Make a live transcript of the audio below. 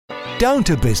Down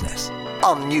to Business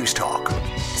on News Talk.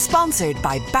 Sponsored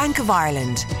by Bank of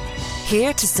Ireland.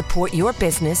 Here to support your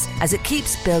business as it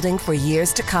keeps building for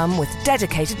years to come with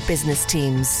dedicated business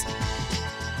teams.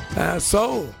 It's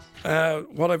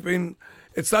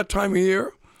that time of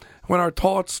year when our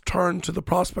thoughts turn to the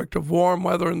prospect of warm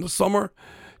weather in the summer.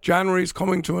 January's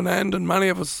coming to an end and many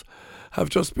of us have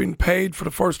just been paid for the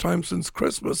first time since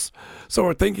Christmas. So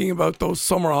we're thinking about those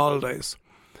summer holidays.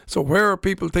 So where are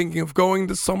people thinking of going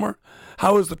this summer?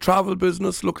 How is the travel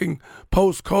business looking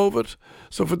post-COVID?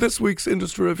 So for this week's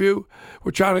Industry Review,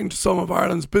 we're chatting to some of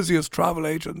Ireland's busiest travel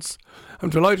agents. I'm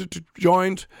delighted to be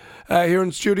joined here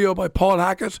in studio by Paul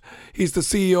Hackett. He's the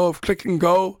CEO of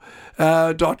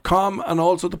ClickandGo.com and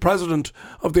also the president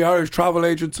of the Irish Travel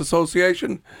Agents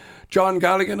Association. John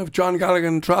Galligan of John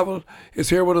Galligan Travel is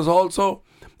here with us also.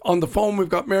 On the phone, we've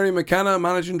got Mary McKenna,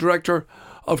 Managing Director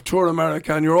of Tour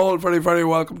America, and you're all very, very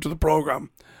welcome to the programme.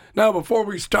 Now, before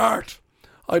we start,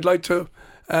 I'd like to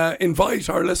invite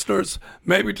our listeners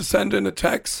maybe to send in a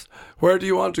text. Where do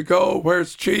you want to go?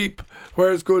 Where's cheap?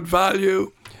 Where's good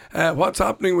value? What's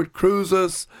happening with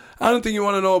cruises? Anything you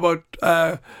want to know about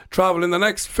travel in the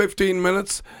next 15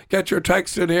 minutes, get your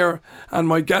text in here, and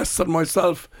my guests and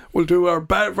myself will do our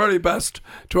very best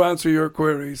to answer your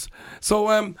queries.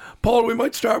 So, Paul, we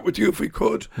might start with you if we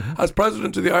could. As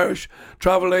president of the Irish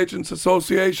Travel Agents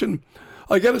Association,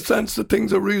 I get a sense that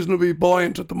things are reasonably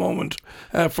buoyant at the moment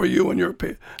for you and your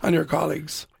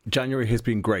colleagues. January has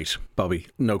been great, Bobby,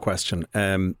 no question.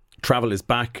 Travel is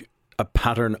back. A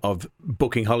pattern of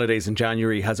booking holidays in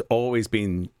January has always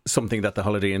been something that the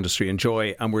holiday industry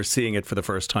enjoy, and we're seeing it for the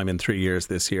first time in 3 years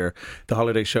this year. The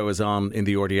holiday show is on in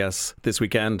the RDS this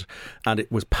weekend, and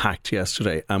it was packed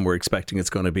yesterday, and we're expecting it's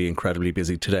going to be incredibly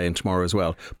busy today and tomorrow as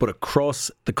well. But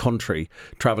across the country,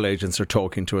 travel agents are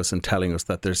talking to us and telling us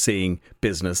that they're seeing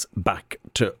business back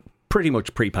to pretty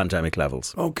much pre-pandemic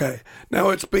levels. Okay. Now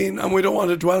it's been, and we don't want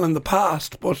to dwell in the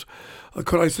past, but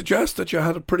could I suggest that you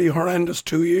had a pretty horrendous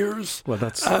 2 years? Well,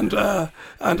 that's... And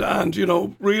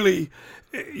really,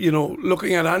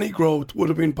 looking at any growth would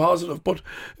have been positive. But,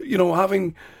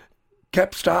 having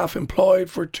kept staff employed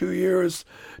for 2 years,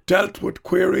 dealt with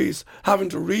queries, having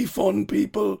to refund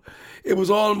people, it was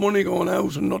all money going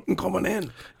out and nothing coming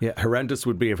in. Yeah, horrendous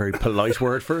would be a very polite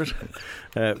word for it.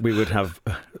 We would have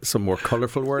some more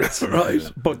colourful words. Right.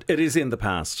 But it is in the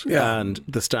past. Yeah. And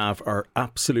the staff are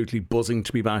absolutely buzzing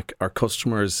to be back. Our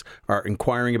customers are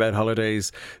inquiring about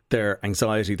holidays. Their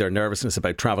anxiety, their nervousness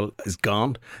about travel is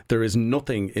gone. There is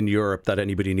nothing in Europe that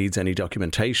anybody needs any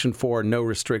documentation for, no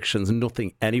restrictions,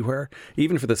 nothing anywhere.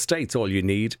 Even for the States, all you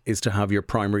need is to have your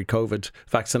primary COVID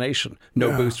vaccination.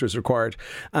 No boosters required.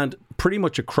 And pretty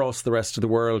much across the rest of the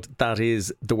world, that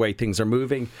is the way things are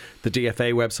moving. The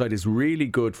DFA website is really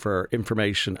good for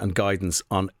information and guidance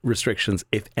on restrictions,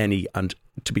 if any. And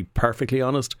to be perfectly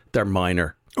honest, they're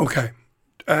minor. Okay.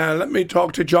 Let me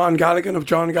talk to John Galligan of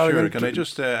John Galligan. Sure, can I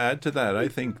just add to that? I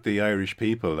think the Irish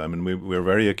people, I mean, we're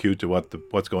very acute to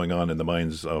what's going on in the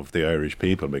minds of the Irish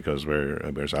people because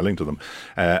we're selling to them.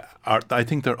 I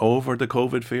think they're over the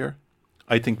COVID fear.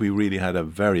 I think we really had a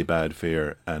very bad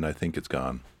fear, and I think it's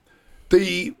gone.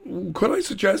 Could I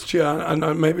suggest to you,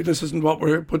 and maybe this isn't what we're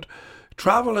here, but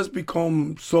travel has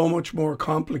become so much more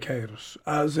complicated.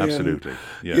 Absolutely.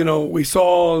 Yeah. We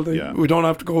saw we don't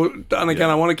have to go, and again,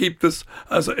 I want to keep this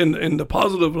as in the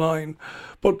positive line,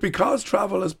 but because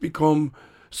travel has become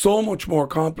so much more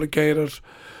complicated,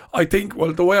 I think,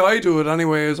 well, the way I do it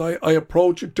anyway is I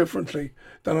approach it differently.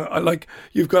 Then I like,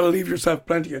 you've got to leave yourself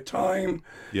plenty of time.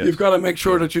 Yes. You've got to make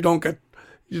sure that you don't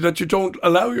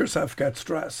allow yourself get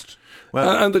stressed,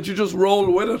 and that you just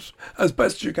roll with it as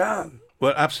best you can.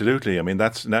 Well, absolutely. I mean,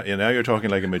 that's now you're talking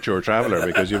like a mature traveller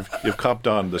because you've copped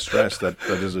on the stress that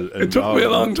is involved. It took me a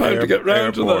long time to get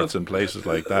round to that. Airports and places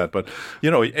like that. But,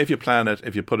 if you plan it,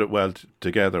 if you put it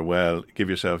together, give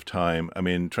yourself time. I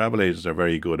mean, travel agents are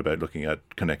very good about looking at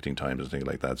connecting times and things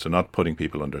like that. So not putting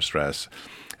people under stress.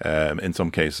 In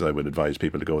some cases, I would advise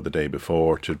people to go the day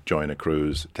before to join a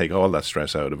cruise, take all that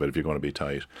stress out of it if you're going to be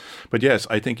tight. But yes,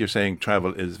 I think you're saying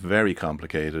travel is very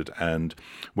complicated, and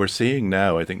we're seeing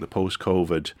now, I think, the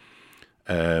post-COVID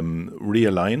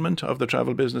realignment of the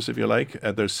travel business, if you like.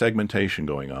 There's segmentation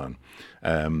going on.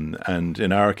 And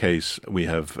in our case,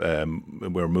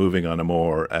 we're moving on a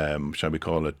more, shall we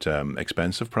call it,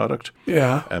 expensive product,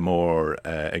 a more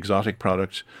exotic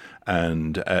product,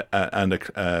 and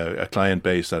a client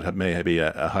base that may be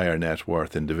a higher net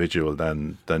worth individual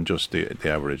than just the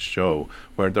average Joe,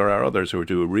 where there are others who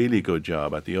do a really good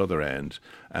job at the other end.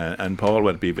 And Paul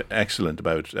would be excellent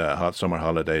about hot summer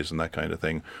holidays and that kind of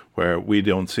thing, where we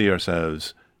don't see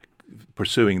ourselves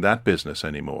pursuing that business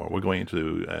anymore. We're going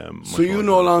into so you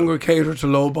no longer cater to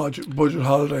low budget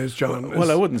holidays, John.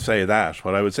 Well, I wouldn't say that.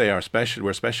 What I would say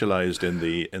we're specialised in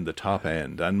the top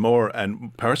end,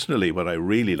 and personally, what I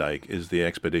really like is the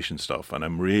expedition stuff, and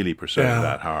I'm really pursuing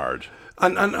that hard.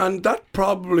 And that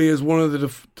probably is one of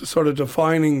the sort of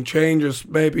defining changes,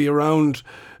 maybe around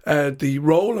the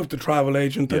role of the travel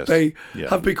agent, that they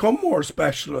have become more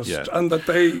specialist, and that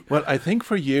they. Well, I think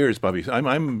for years, Bobby,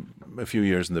 I'm a few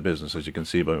years in the business, as you can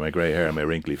see by my grey hair and my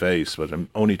wrinkly face, but I'm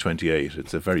only 28.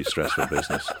 It's a very stressful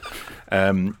business.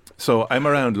 So I'm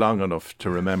around long enough to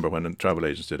remember when travel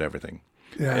agents did everything.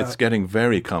 Yeah. It's getting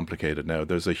very complicated now.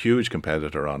 There's a huge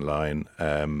competitor online,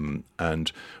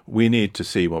 and we need to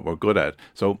see what we're good at.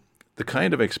 So the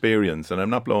kind of experience, and I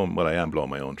am blowing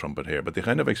my own trumpet here, but the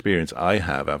kind of experience I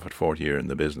have after 40 years in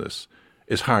the business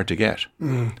is hard to get,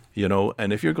 you know.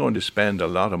 And if you're going to spend a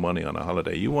lot of money on a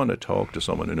holiday, you want to talk to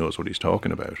someone who knows what he's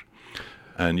talking about.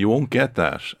 And you won't get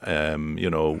that, you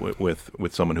know,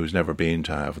 with someone who's never been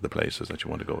to half of the places that you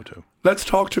want to go to. Let's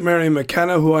talk to Mary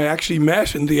McKenna, who I actually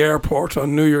met in the airport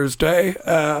on New Year's Day,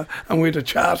 and we had a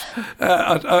chat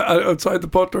outside the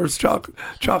Butler's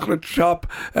chocolate shop.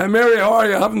 Mary, how are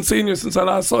you? I haven't seen you since I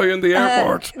last saw you in the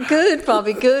airport. Good,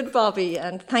 Bobby.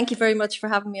 And thank you very much for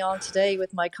having me on today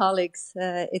with my colleagues.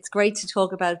 It's great to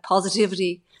talk about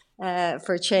positivity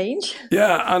for change.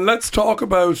 Yeah, and let's talk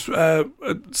about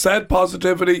said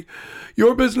positivity.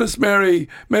 Your business, Mary,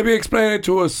 maybe explain it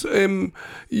to us.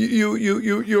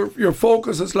 Your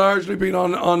focus has largely been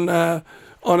on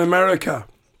America.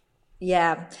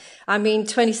 Yeah, I mean,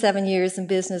 27 years in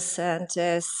business, and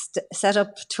set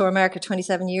up Tour America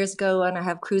 27 years ago, and I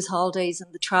have Cruise Holidays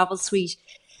and the Travel Suite.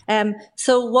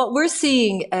 So what we're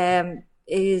seeing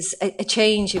is a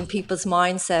change in people's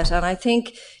mindset. And I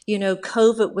think, you know,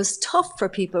 COVID was tough for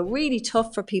people, really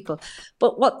tough for people.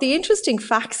 But what the interesting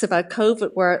facts about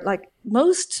COVID were, like,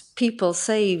 most people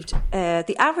saved,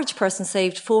 the average person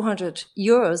saved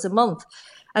 €400 a month.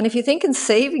 And if you think in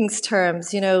savings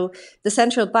terms, you know, the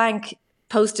central bank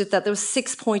posted that there was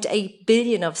 6.8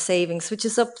 billion of savings, which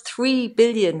is up 3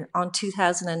 billion on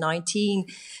 2019.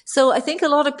 So I think a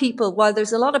lot of people, while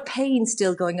there's a lot of pain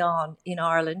still going on in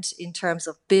Ireland in terms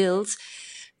of bills,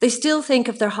 they still think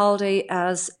of their holiday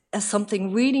as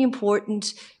something really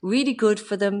important, really good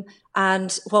for them.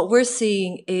 And what we're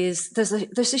seeing is there's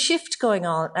a shift going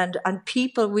on, and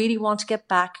people really want to get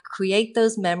back, create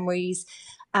those memories.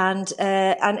 And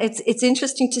it's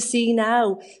interesting to see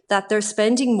now that they're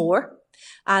spending more.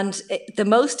 And the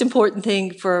most important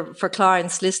thing for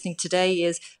clients listening today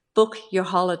is book your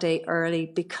holiday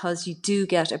early, because you do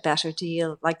get a better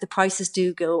deal. Like, the prices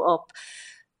do go up.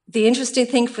 The interesting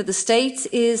thing for the States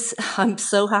is, I'm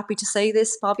so happy to say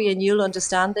this, Bobby, and you'll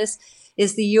understand this,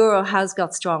 is the euro has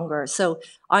got stronger. So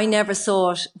I never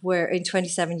saw it where in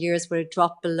 27 years where it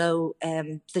dropped below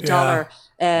the dollar,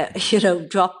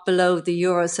 dropped below the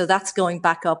euro. So that's going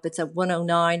back up. It's at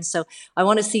 109. So I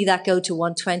want to see that go to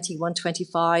 120,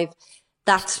 125.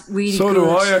 That's really so good. Do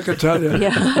I can tell you.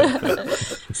 Yeah.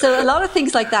 So a lot of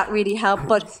things like that really help.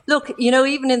 But look, you know,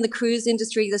 even in the cruise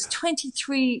industry, there's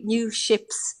 23 new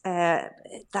ships that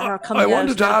are coming out. I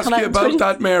wanted to ask you about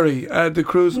that, Mary, the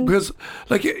cruise, because,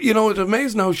 like, you know, it's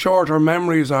amazing how short our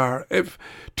memories are. If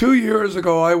 2 years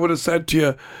ago I would have said to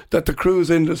you that the cruise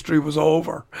industry was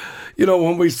over, you know,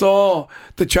 when we saw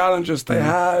the challenges they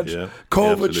had,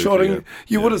 COVID shutting,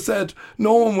 you would have said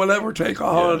no one will ever take a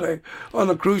holiday on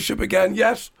a cruise ship again.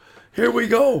 Yet here we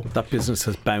go. That business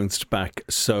has bounced back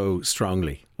so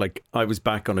strongly. Like, I was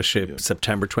back on a ship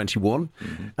September 21,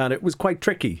 and it was quite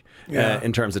tricky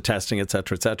in terms of testing,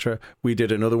 etc., etc. We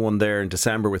did another one there in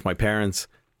December with my parents.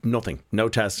 Nothing, no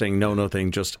testing, no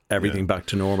nothing, just everything back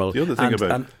to normal. The other thing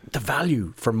and the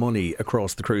value for money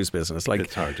across the cruise business, like,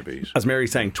 it's hard to beat. As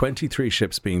Mary's saying, 23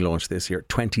 ships being launched this year,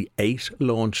 28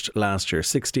 launched last year,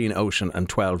 16 ocean and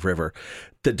 12 river.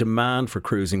 The demand for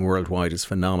cruising worldwide is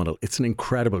phenomenal. It's an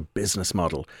incredible business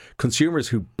model. Consumers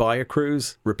who buy a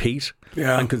cruise repeat,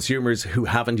 and consumers who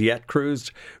haven't yet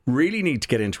cruised really need to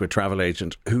get into a travel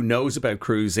agent who knows about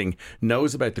cruising,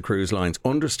 knows about the cruise lines,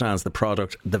 understands the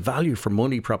product, the value for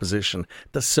money proposition,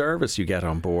 the service you get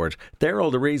on board. They're all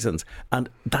the reasons. And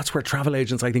that's where travel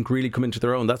agents, I think, really come into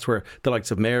their own. That's where the likes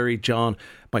of Mary, John,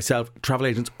 myself, travel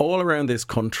agents all around this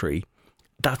country,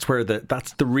 that's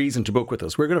the reason to book with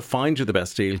us. We're going to find you the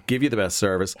best deal, give you the best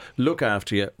service, look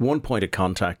after you, one point of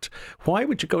contact. Why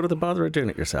would you go to the bother of doing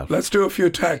it yourself? Let's do a few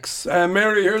texts.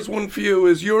 Mary, here's one for you.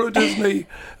 Is Euro Disney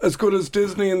as good as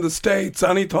Disney in the States?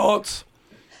 Any thoughts?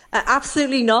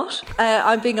 Absolutely not.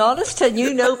 I'm being honest, and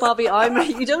Bobby,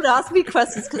 you don't ask me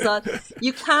questions because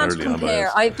you can't compare.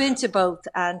 I've been to both,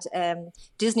 and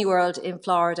Disney World in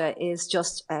Florida is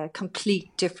just a complete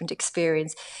different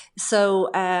experience. So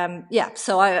without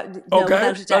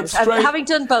a doubt, having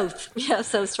done both,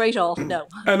 so straight off, no.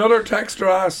 Another texter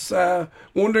asks,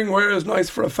 wondering where is nice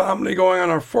for a family going on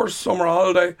our first summer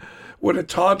holiday with a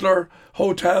toddler,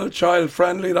 hotel, child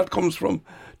friendly. That comes from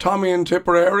Tommy in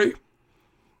Tipperary.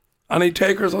 Any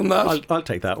takers on that? I'll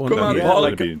take that one. Come on, Paul.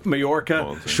 Like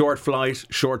Mallorca, short flight,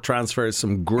 short transfers,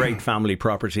 some great family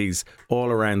properties all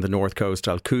around the north coast.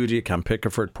 Alcudia, Camp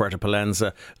Pickerford, Puerto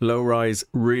Palenza, low rise,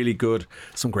 really good.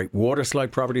 Some great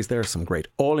waterslide properties there, some great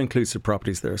all-inclusive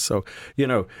properties there. So,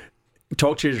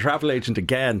 talk to your travel agent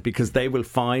again, because they will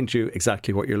find you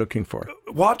exactly what you're looking for.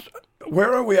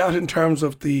 Where are we at in terms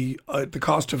of the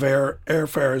cost of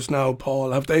airfares now,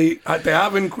 Paul? They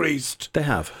have increased? They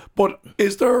have. But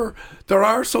is there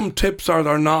are some tips, are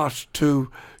there not,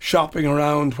 to shopping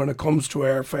around when it comes to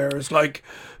airfares? Like,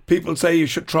 people say you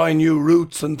should try new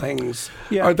routes and things.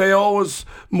 Yeah. Are they always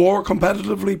more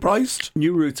competitively priced?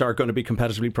 New routes are going to be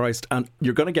competitively priced, and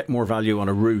you're going to get more value on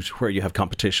a route where you have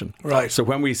competition. Right. So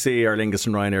when we see Aer Lingus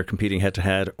and Ryanair competing head to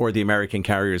head, or the American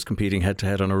carriers competing head to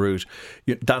head on a route,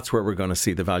 that's where we're going to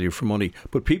see the value for money.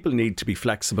 But people need to be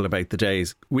flexible about the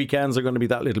days. Weekends are going to be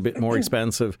that little bit more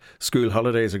expensive. School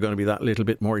holidays are going to be that little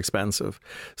bit more expensive.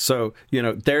 So,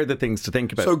 they're the things to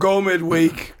think about. So go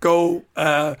midweek, go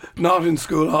not in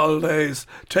school holidays,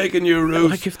 take a new route.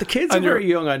 Like, if the kids are very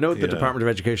young, I know the Department of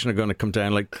Education are going to come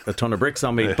down like a ton of bricks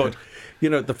on me, but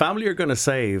the family are going to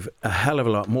save a hell of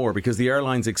a lot more because the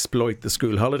airlines exploit the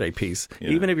school holiday piece.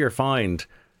 Even if you're fined,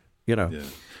 Can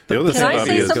I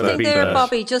say something there,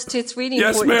 Bobby? It's really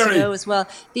important to know as well.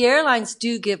 The airlines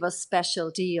do give us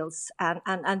special deals,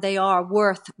 and they are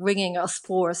worth ringing us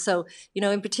for. So,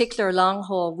 in particular, long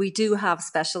haul, we do have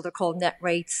special. They're called net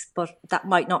rates, but that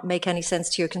might not make any sense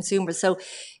to your consumers. So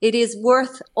it is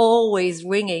worth always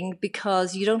ringing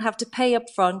because you don't have to pay up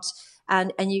front.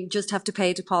 And you just have to pay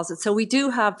a deposit. So we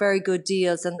do have very good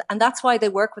deals, and that's why they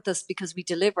work with us, because we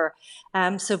deliver.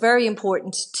 So very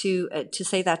important to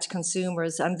say that to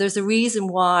consumers. And there's a reason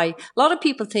why a lot of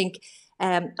people think,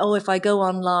 if I go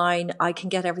online, I can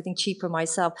get everything cheaper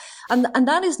myself. And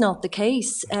that is not the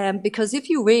case, because if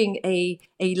you ring a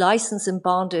licensed and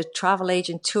bonded travel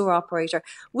agent tour operator,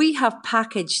 we have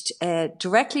packaged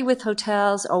directly with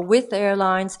hotels or with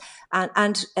airlines,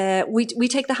 and we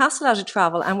take the hassle out of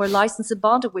travel, and we're licensed and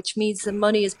bonded, which means the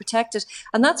money is protected.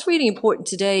 And that's really important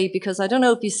today, because I don't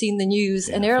know if you've seen the news,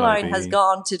 an airline has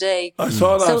gone today. I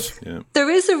saw that. So there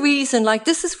is a reason, like,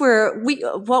 this is where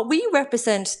what we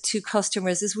represent to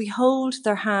customers is we hold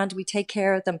their hand, we take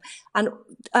care of them.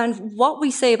 And what we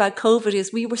say about COVID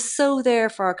is we were so there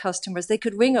for our customers. They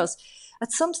could ring us.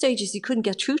 At some stages, you couldn't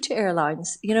get through to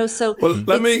airlines, so. Well,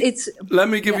 let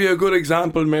me give you a good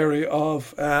example, Mary,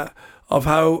 of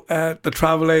how the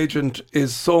travel agent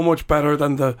is so much better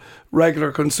than the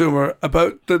regular consumer.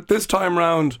 This time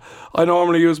round, I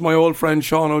normally use my old friend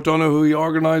Sean O'Donoghue. He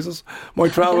organises my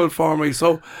travel for me.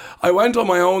 So I went on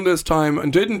my own this time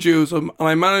and didn't use him, and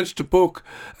I managed to book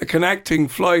a connecting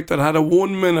flight that had a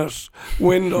 1 minute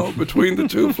window between the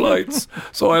two flights.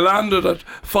 So I landed at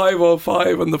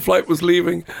 5:05 and the flight was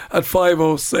leaving at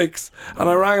 5:06. And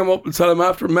I rang him up and said, I'm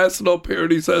after messing up here.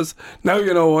 And he says, now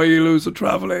you know why you lose a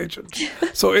travel agent.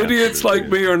 So idiots like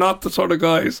me are not the sort of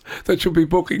guys that should be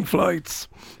booking flights.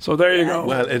 So there you go.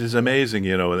 Well, it is amazing,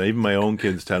 and even my own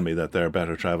kids tell me that they're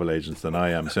better travel agents than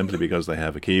I am, simply because they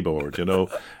have a keyboard,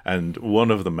 and one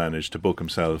of them managed to book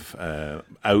himself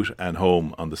out and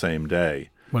home on the same day.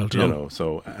 Well done.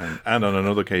 So and on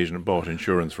another occasion bought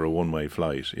insurance for a one-way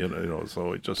flight.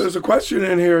 So it just. There's a question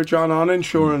in here, John, on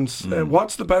insurance.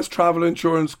 What's the best travel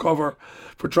insurance cover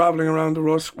for travelling around the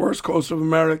west coast of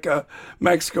America,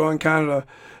 Mexico, and Canada?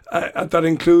 That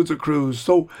includes a cruise.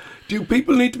 So, do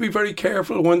people need to be very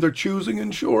careful when they're choosing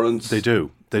insurance? They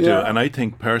do. They do. And I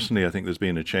think there's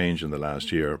been a change in the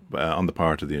last year on the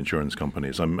part of the insurance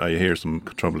companies. I hear some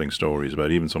troubling stories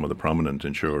about even some of the prominent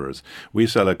insurers. We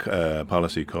sell a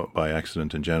policy by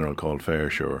accident in general called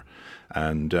FairSure.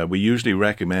 And we usually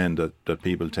recommend that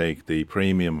people take the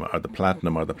premium or the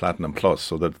platinum plus,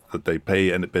 so that they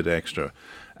pay a bit extra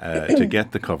to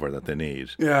get the cover that they need.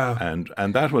 Yeah.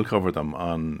 And that will cover them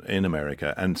in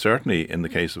America. And certainly in the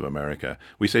case of America,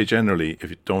 we say generally, if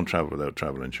you don't travel without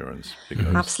travel insurance.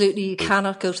 Because absolutely, you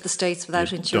cannot go to the States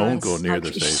without insurance. Don't go near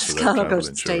the States without travel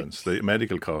insurance. The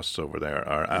medical costs over there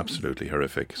are absolutely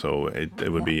horrific. So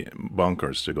it would be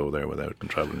bonkers to go there without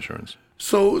travel insurance.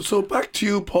 So back to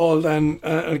you, Paul, then.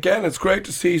 Again, it's great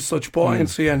to see such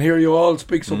buoyancy and hear you all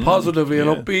speak so positively and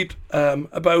upbeat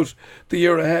about the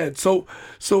year ahead. So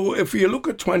if you look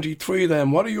at 23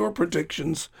 then, what are your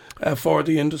predictions for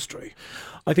the industry?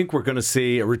 I think we're going to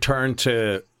see a return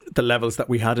to the levels that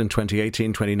we had in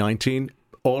 2018, 2019.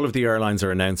 All of the airlines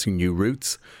are announcing new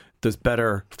routes. There's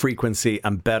better frequency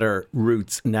and better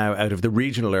routes now out of the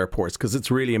regional airports, because it's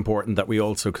really important that we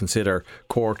also consider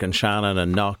Cork and Shannon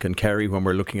and Knock and Kerry when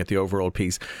we're looking at the overall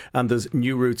piece. And there's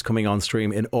new routes coming on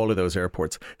stream in all of those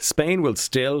airports. Spain will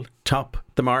still top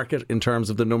the market in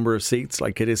terms of the number of seats.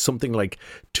 Like, it is something like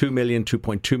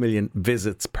 2.2 million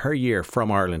visits per year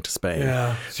from Ireland to Spain.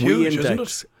 Yeah, it's huge, isn't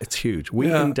it? It's huge.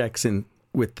 We index in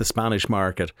with the Spanish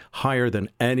market higher than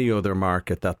any other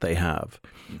market that they have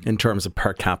in terms of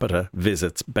per capita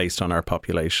visits based on our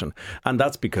population. And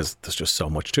that's because there's just so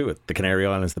much to it. The Canary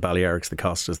Islands, the Balearics, the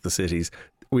Costas, the cities,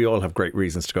 we all have great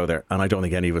reasons to go there. And I don't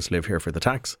think any of us live here for the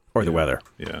tax or the weather.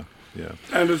 Yeah.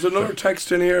 And there's another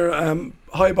text in here.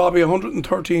 Hi, Bobby.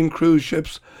 113 cruise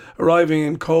ships arriving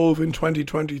in Cove in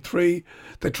 2023.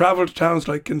 They travel to towns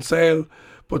like Kinsale,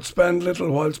 but spend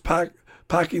little whilst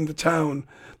packing the town.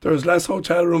 There is less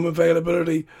hotel room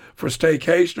availability for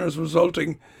staycationers,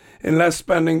 resulting in less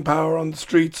spending power on the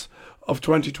streets of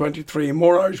 2023.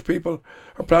 More Irish people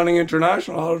are planning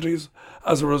international holidays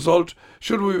as a result.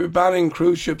 Should we be banning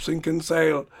cruise ships in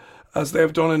Kinsale, as they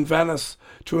have done in Venice,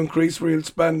 to increase real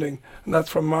spending? And that's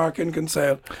from Mark in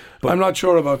Kinsale. I'm not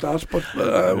sure about that, but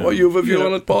what you have a view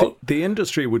on it, Paul? The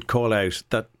industry would call out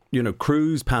that,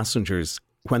 cruise passengers,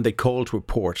 when they call to a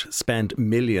port, spend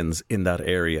millions in that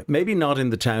area. Maybe not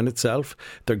in the town itself.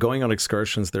 They're going on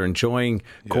excursions. They're enjoying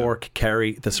Cork,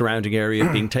 Kerry, the surrounding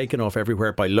area, being taken off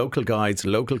everywhere by local guides,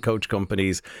 local coach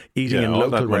companies, eating in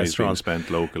local restaurants. Being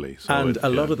spent locally. So and a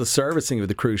lot of the servicing of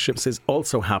the cruise ships is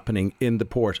also happening in the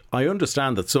port. I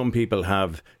understand that some people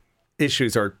have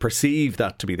issues or perceive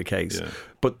that to be the case. Yeah.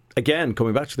 But again,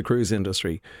 coming back to the cruise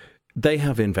industry, they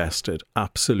have invested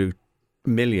absolute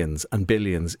millions and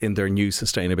billions in their new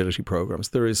sustainability programs.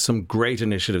 There is some great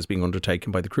initiatives being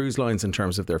undertaken by the cruise lines in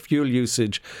terms of their fuel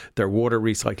usage, their water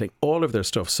recycling, all of their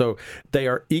stuff. So they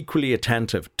are equally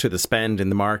attentive to the spend in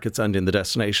the markets and in the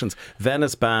destinations.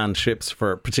 Venice banned ships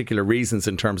for particular reasons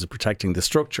in terms of protecting the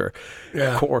structure.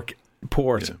 Cork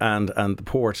Port and the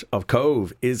port of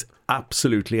Cove is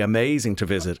absolutely amazing to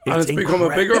visit. And it's become a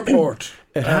bigger port.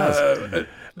 It has.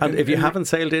 And if you haven't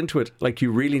sailed into it, like, you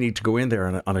really need to go in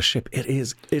there on a ship. It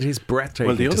is breathtaking.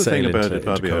 Well, the other thing about it,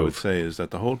 Bobby, I would say, is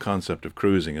that the whole concept of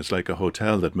cruising is like a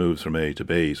hotel that moves from A to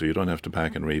B, so you don't have to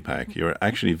pack and repack. You're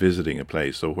actually visiting a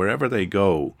place. So wherever they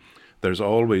go, there's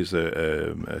always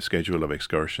a schedule of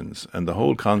excursions. And the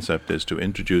whole concept is to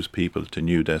introduce people to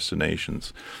new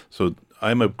destinations. So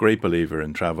I'm a great believer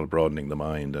in travel broadening the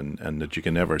mind, and that you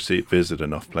can never visit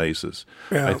enough places.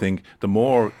 Yeah. I think the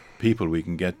more people we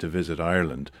can get to visit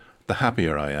Ireland, the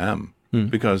happier I am,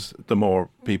 because the more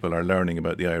people are learning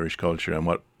about the Irish culture and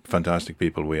what fantastic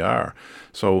people we are.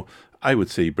 So I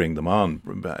would say bring them on.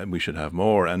 We should have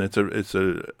more. And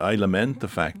I lament the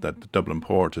fact that Dublin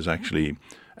Port is actually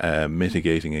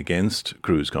mitigating against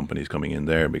cruise companies coming in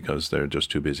there, because they're just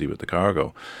too busy with the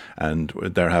cargo, and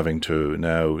they're having to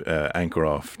now anchor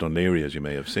off Dunleary, as you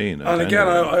may have seen. And again,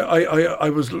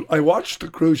 I watched the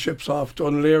cruise ships off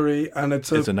Dunleary, and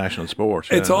it's a national sport.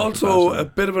 It's also a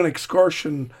bit of an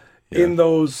excursion in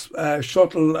those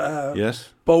shuttle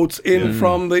boats in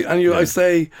from the, and I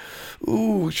say,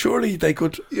 surely they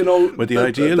could, but the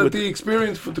ideal the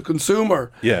experience for the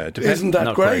consumer isn't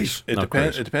that great. It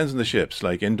depends on the ships.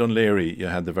 Like in Dunleary, you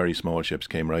had the very small ships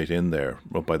came right in there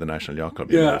up by the National Yacht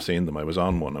Club. You might have seen them. I was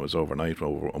on one. I was overnight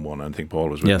on one. I think Paul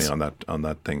was with me on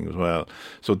that thing as well.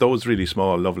 So those really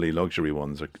small, lovely luxury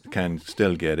ones can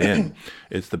still get in.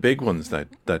 It's the big ones that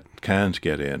can't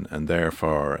get in, and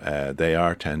therefore they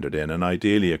are tendered in. And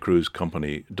ideally, a cruise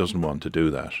company doesn't want to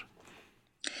do that.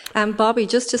 Bobby,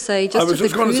 just to say, I was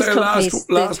just going to say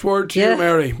last word to you,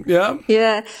 Mary.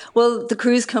 Yeah. Well, the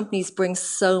cruise companies bring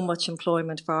so much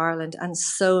employment for Ireland and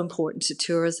so important to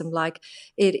tourism. Like,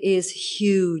 it is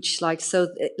huge.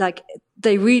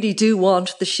 They really do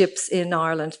want the ships in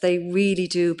Ireland. They really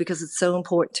do, because it's so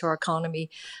important to our economy.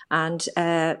 And,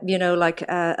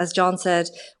 as John said,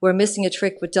 we're missing a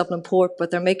trick with Dublin Port,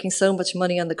 but they're making so much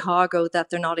money on the cargo that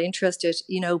they're not interested,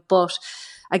 but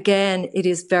again, it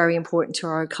is very important to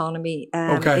our economy.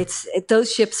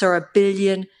 Those ships are $1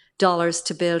 billion dollars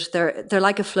to build. They're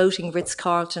like a floating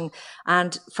Ritz-Carlton.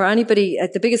 And for anybody,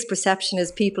 the biggest perception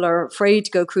is people are afraid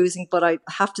to go cruising. But I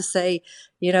have to say,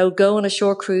 go on a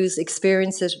short cruise,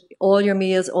 experience it, all your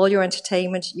meals, all your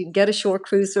entertainment. You can get a short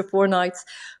cruise for 4 nights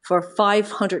for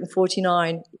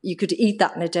 $549. You could eat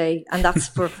that in a day, and that's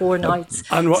for 4 nights.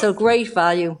 So great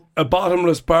value. A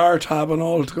bottomless bar tab and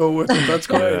all to go with it. That's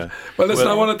great. Yeah. Well, listen,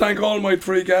 I want to thank all my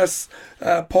 3 guests.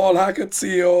 Paul Hackett,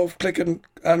 CEO of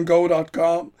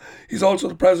clickandgo.com. He's also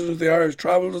the president of the Irish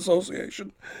Travel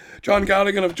Association. John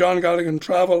Galligan of John Galligan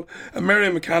Travel, and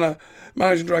Mary McKenna,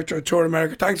 Managing Director at Tour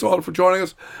America. Thanks all for joining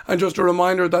us. And just a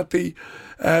reminder that the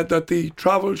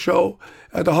travel show,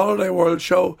 the Holiday World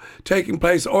show, taking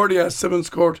place RDS Simmons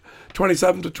Court,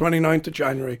 27th to 29th of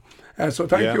January. So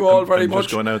thank you all very much.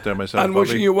 Just going out there myself, and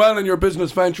wishing you well in your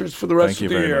business ventures for the rest of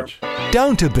the year. Much.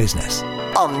 Down to Business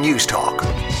on News Talk.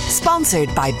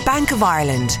 Sponsored by Bank of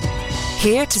Ireland.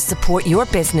 Here to support your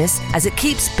business as it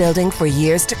keeps building for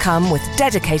years to come with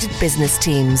dedicated business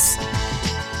teams.